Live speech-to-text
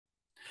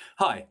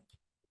Hi.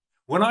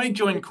 When I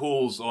join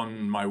calls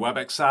on my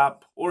Webex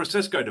app or a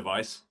Cisco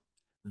device,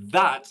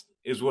 that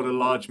is what a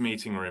large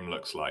meeting room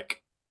looks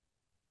like.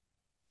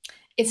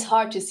 It's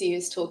hard to see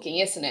who's talking,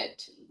 isn't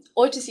it?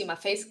 Or to see my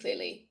face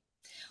clearly.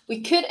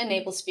 We could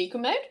enable speaker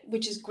mode,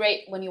 which is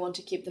great when you want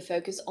to keep the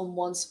focus on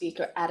one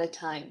speaker at a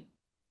time.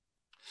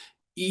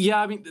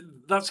 Yeah,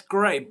 that's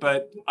great,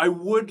 but I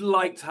would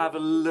like to have a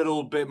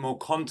little bit more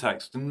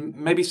context and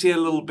maybe see a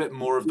little bit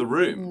more of the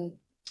room. Mm.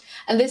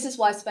 And this is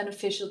why it's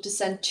beneficial to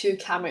send two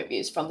camera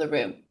views from the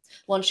room,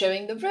 one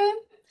showing the room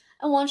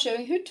and one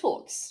showing who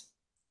talks.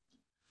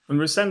 When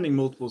we're sending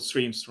multiple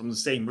streams from the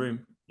same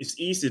room, it's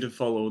easy to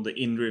follow the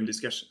in-room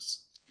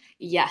discussions.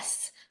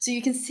 Yes, so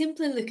you can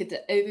simply look at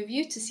the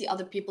overview to see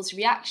other people's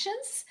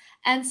reactions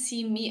and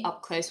see me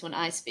up close when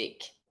I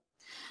speak.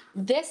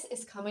 This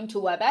is coming to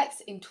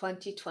WebEx in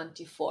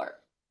 2024.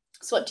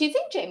 So what do you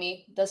think,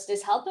 Jamie? Does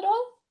this help at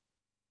all?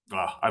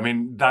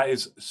 That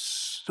is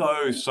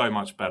so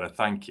much better.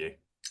 Thank you.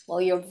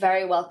 Well, you're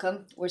very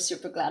welcome. We're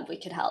super glad we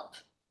could help.